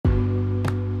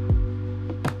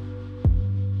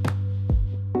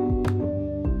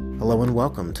Hello and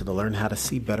welcome to the Learn How to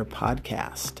See Better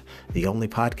podcast, the only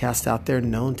podcast out there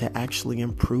known to actually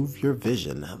improve your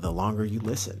vision the longer you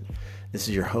listen. This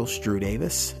is your host, Drew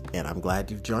Davis, and I'm glad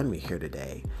you've joined me here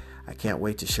today. I can't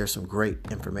wait to share some great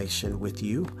information with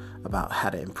you about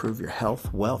how to improve your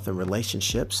health, wealth, and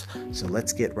relationships. So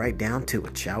let's get right down to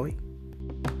it, shall we?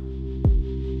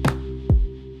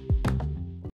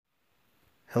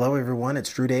 Hello, everyone.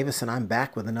 It's Drew Davis, and I'm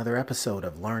back with another episode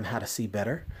of Learn How to See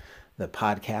Better, the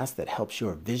podcast that helps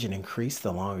your vision increase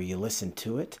the longer you listen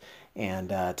to it. And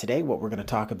today what we're going to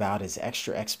talk about is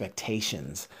extra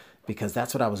expectations, because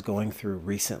that's what I was going through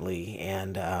recently.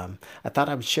 And I thought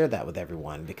I would share that with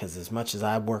everyone, because as much as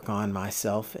I work on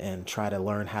myself and try to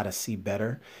learn how to see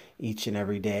better each and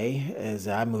every day as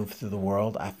I move through the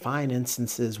world, I find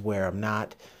instances where I'm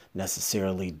not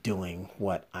necessarily doing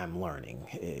what I'm learning.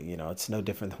 You know, it's no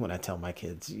different than when I tell my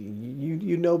kids,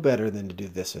 you know better than to do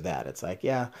this or that. It's like,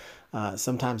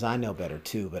 sometimes I know better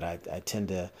too, but I tend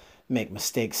to make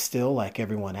mistakes still, like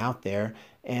everyone out there.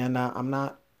 And I'm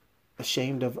not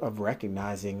ashamed of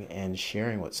recognizing and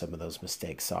sharing what some of those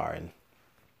mistakes are. And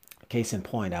case in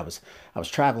point, I was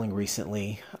traveling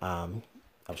recently. And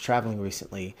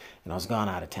I was gone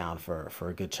out of town for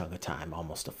a good chunk of time,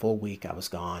 almost a full week. I was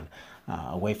gone,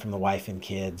 away from the wife and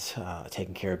kids,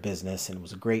 taking care of business, and it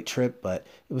was a great trip, but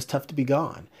it was tough to be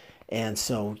gone. And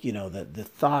so, you know, the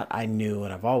thought I knew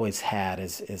and I've always had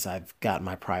is I've got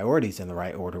my priorities in the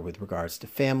right order with regards to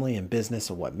family and business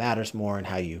and what matters more, and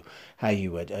how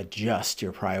you adjust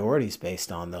your priorities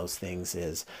based on those things.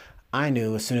 Is I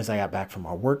knew as soon as I got back from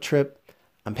our work trip,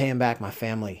 I'm paying back my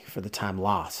family for the time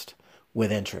lost with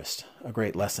interest. A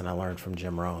great lesson I learned from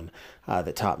Jim Rohn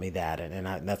that taught me that. And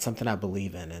that's something I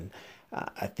believe in. And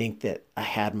I think that I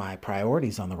had my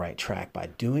priorities on the right track by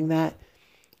doing that.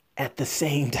 At the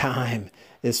same time,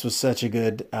 this was such a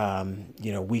good,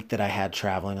 week that I had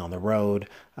traveling on the road.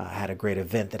 I had a great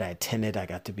event that I attended. I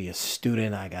got to be a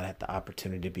student. I got the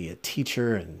opportunity to be a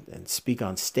teacher and speak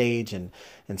on stage and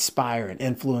inspire and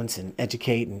influence and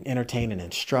educate and entertain and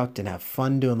instruct and have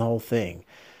fun doing the whole thing.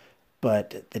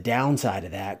 But the downside of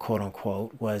that, quote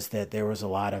unquote, was that there was a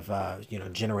lot of,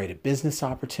 generated business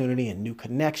opportunity and new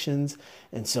connections.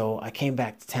 And so I came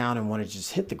back to town and wanted to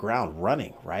just hit the ground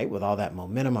running, right? With all that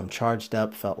momentum, I'm charged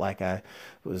up, felt like I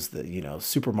was the,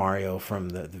 Super Mario from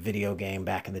the video game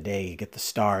back in the day. You get the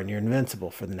star and you're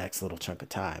invincible for the next little chunk of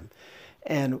time.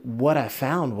 And what I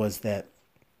found was that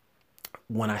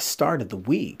when I started the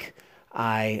week,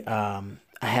 I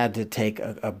had to take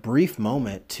a brief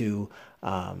moment to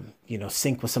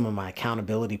sync with some of my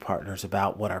accountability partners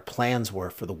about what our plans were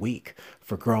for the week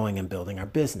for growing and building our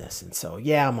business. And so,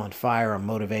 I'm on fire. I'm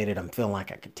motivated. I'm feeling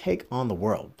like I could take on the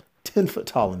world 10 foot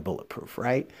tall and bulletproof,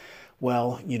 right?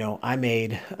 Well, I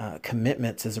made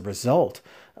commitments as a result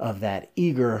of that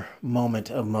eager moment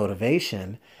of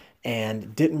motivation,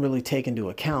 and didn't really take into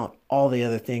account all the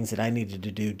other things that I needed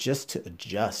to do just to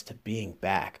adjust to being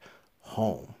back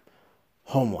home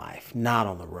life, not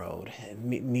on the road, and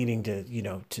needing to,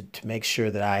 to make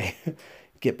sure that I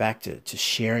get back to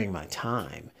sharing my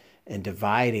time and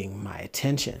dividing my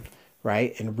attention,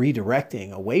 right? And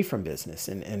redirecting away from business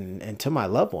and to my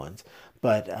loved ones.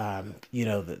 But,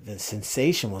 the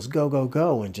sensation was go, go,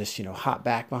 go, and just, hop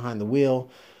back behind the wheel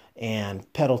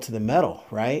and pedal to the metal,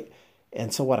 right?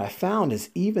 And so what I found is,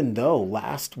 even though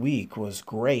last week was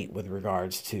great with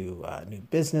regards to new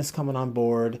business coming on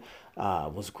board,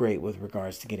 was great with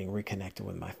regards to getting reconnected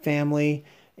with my family,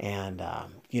 and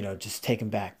just taking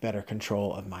back better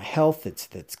control of my health.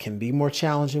 That can be more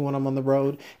challenging when I'm on the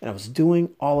road. And I was doing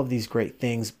all of these great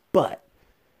things, but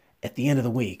at the end of the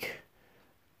week,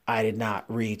 I did not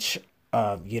reach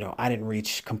I didn't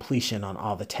reach completion on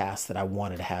all the tasks that I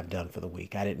wanted to have done for the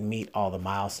week. I didn't meet all the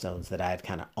milestones that I had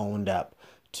kind of owned up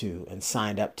to and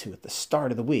signed up to at the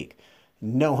start of the week,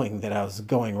 knowing that I was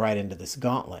going right into this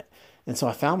gauntlet. And so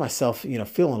I found myself,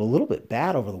 feeling a little bit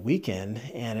bad over the weekend.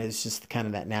 And it's just kind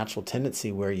of that natural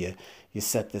tendency where you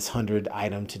set this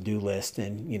 100-item to-do list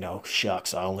and,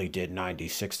 shucks, I only did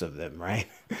 96 of them, right?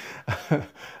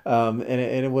 And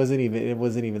it wasn't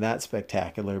even that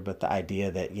spectacular, but the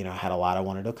idea that, I had a lot I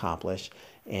wanted to accomplish,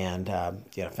 and,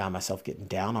 found myself getting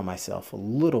down on myself a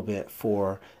little bit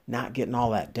for not getting all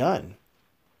that done.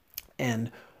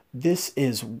 And this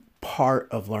is part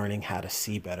of learning how to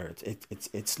see better.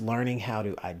 It's learning how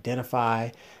to identify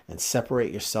and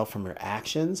separate yourself from your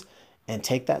actions, and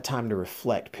take that time to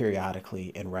reflect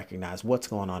periodically and recognize what's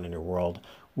going on in your world,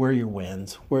 where your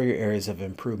wins, where your areas of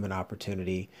improvement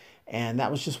opportunity. And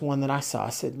that was just one that I saw. I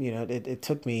said, it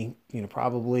took me,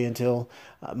 probably until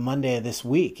Monday of this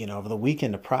week, over the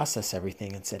weekend, to process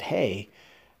everything, and said, hey,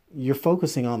 you're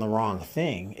focusing on the wrong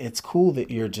thing. It's cool that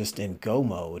you're just in go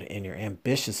mode and you're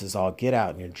ambitious as all get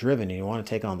out and you're driven and you want to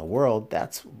take on the world.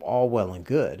 That's all well and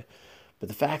good. But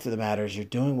the fact of the matter is, you're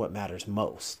doing what matters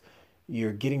most.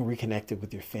 You're getting reconnected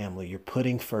with your family. You're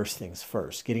putting first things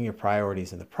first, getting your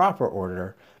priorities in the proper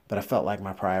order. But I felt like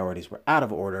my priorities were out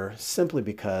of order simply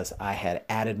because I had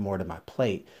added more to my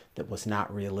plate that was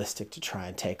not realistic to try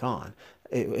and take on.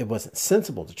 It wasn't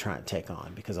sensible to try and take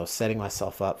on because I was setting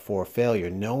myself up for failure,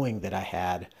 knowing that I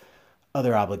had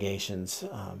other obligations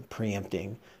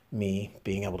preempting me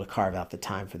being able to carve out the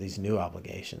time for these new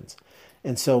obligations.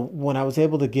 And so when I was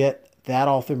able to get that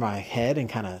all through my head and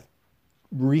kind of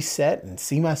reset and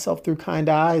see myself through kind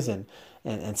eyes and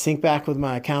sync back with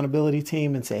my accountability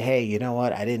team and say, hey, you know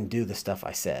what? I didn't do the stuff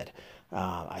I said.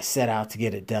 I set out to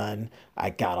get it done. I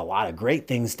got a lot of great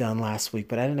things done last week,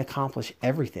 but I didn't accomplish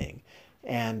everything.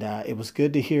 And it was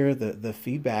good to hear the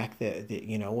feedback that,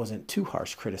 you know, wasn't too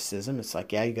harsh criticism. It's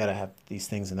like, yeah, you got to have these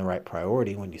things in the right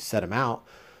priority when you set them out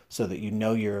so that you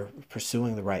know you're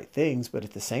pursuing the right things. But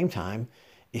at the same time,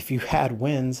 if you had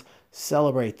wins,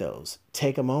 celebrate those.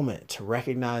 Take a moment to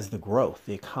recognize the growth,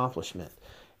 the accomplishment.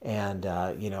 And,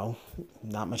 you know,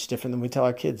 not much different than we tell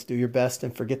our kids, do your best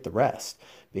and forget the rest.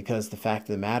 Because the fact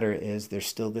of the matter is, there's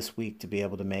still this week to be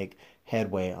able to make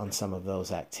headway on some of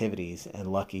those activities. And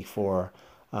lucky for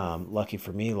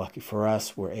me, lucky for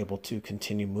us, we're able to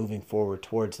continue moving forward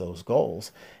towards those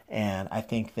goals. And I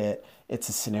think that it's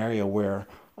a scenario where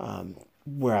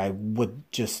I would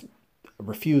just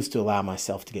refuse to allow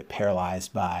myself to get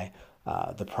paralyzed by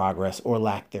the progress or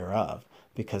lack thereof,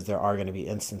 because there are going to be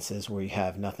instances where you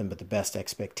have nothing but the best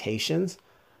expectations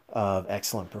of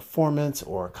excellent performance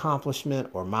or accomplishment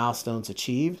or milestones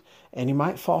achieved, and you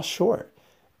might fall short.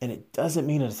 And it doesn't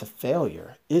mean it's a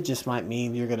failure. It just might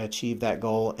mean you're going to achieve that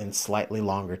goal in slightly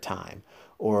longer time,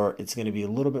 or it's going to be a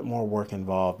little bit more work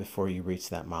involved before you reach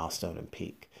that milestone and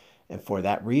peak. And for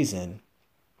that reason,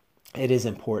 it is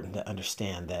important to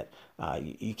understand that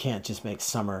you can't just make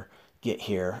summer get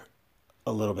here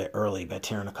a little bit early by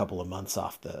tearing a couple of months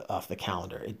off the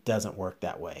calendar. It doesn't work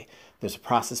that way. There's a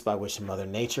process by which Mother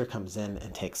Nature comes in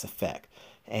and takes effect.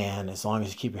 And as long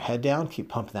as you keep your head down, keep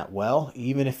pumping that well,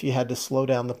 even if you had to slow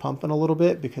down the pumping a little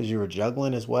bit because you were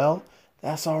juggling as well,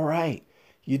 that's all right.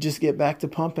 You just get back to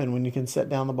pumping when you can set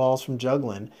down the balls from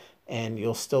juggling, and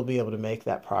you'll still be able to make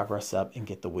that progress up and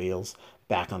get the wheels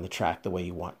back on the track the way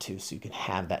you want to, so you can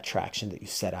have that traction that you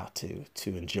set out to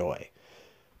enjoy.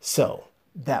 So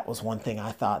that was one thing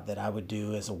I thought that I would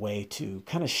do as a way to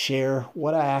kind of share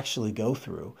what I actually go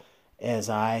through as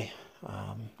I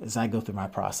go through my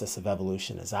process of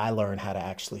evolution, as I learn how to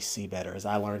actually see better, as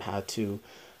I learn how to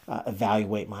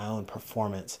evaluate my own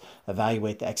performance,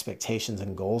 evaluate the expectations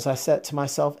and goals I set to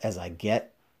myself as I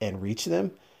get and reach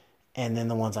them, and then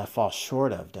the ones I fall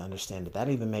short of, to understand that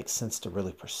even makes sense to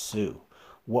really pursue.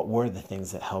 What were the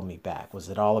things that held me back? Was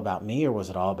it all about me, or was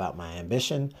it all about my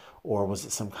ambition, or was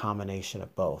it some combination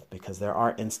of both? Because there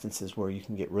are instances where you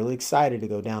can get really excited to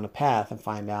go down a path and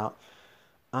find out,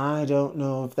 I don't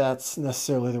know if that's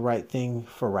necessarily the right thing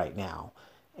for right now.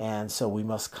 And so we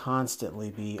must constantly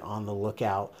be on the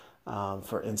lookout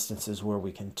for instances where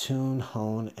we can tune,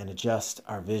 hone, and adjust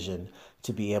our vision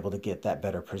to be able to get that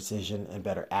better precision and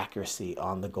better accuracy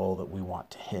on the goal that we want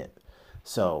to hit.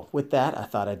 So with that, I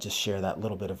thought I'd just share that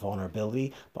little bit of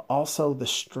vulnerability, but also the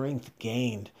strength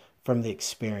gained from the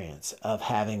experience of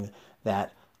having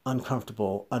that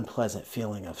uncomfortable, unpleasant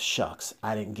feeling of, shucks,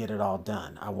 I didn't get it all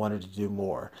done. I wanted to do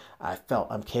more. I felt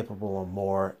I'm capable of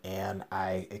more, and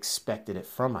I expected it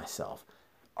from myself.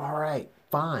 All right,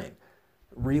 fine.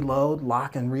 Reload,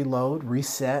 lock and reload,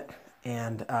 reset,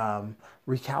 and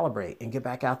recalibrate, and get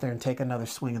back out there and take another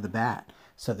swing of the bat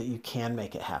so that you can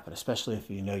make it happen, especially if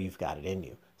you know you've got it in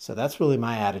you. So that's really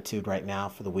my attitude right now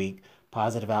for the week.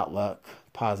 Positive outlook,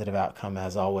 positive outcome,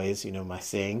 as always, you know my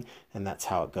saying, and that's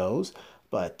how it goes.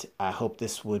 But I hope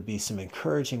this would be some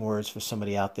encouraging words for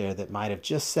somebody out there that might have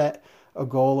just set a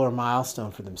goal or a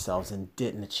milestone for themselves and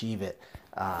didn't achieve it,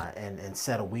 and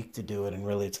set a week to do it, and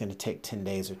really it's going to take 10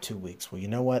 days or 2 weeks. Well, you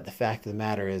know what? The fact of the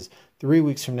matter is, 3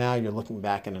 weeks from now, you're looking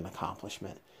back at an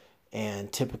accomplishment.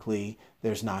 And typically,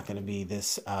 there's not going to be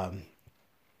this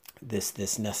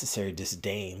necessary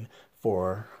disdain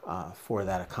for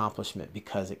that accomplishment,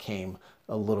 because it came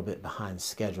a little bit behind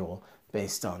schedule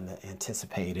based on the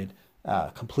anticipated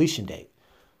completion date.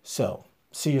 So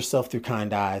see yourself through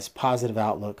kind eyes, positive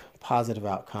outlook, positive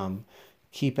outcome.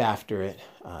 Keep after it.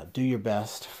 Do your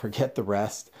best. Forget the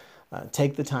rest.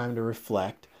 Take the time to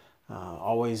reflect.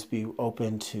 Always be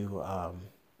open to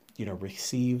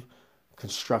receive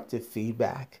constructive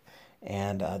feedback,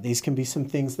 And these can be some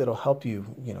things that'll help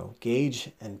you,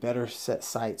 gauge and better set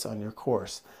sights on your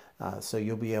course, so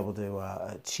you'll be able to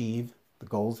achieve the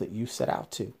goals that you set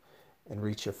out to and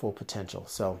reach your full potential.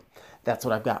 So that's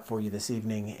what I've got for you this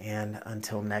evening. And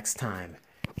until next time,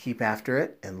 keep after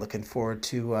it, and looking forward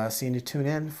to seeing you tune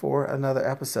in for another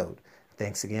episode.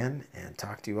 Thanks again, and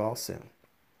talk to you all soon.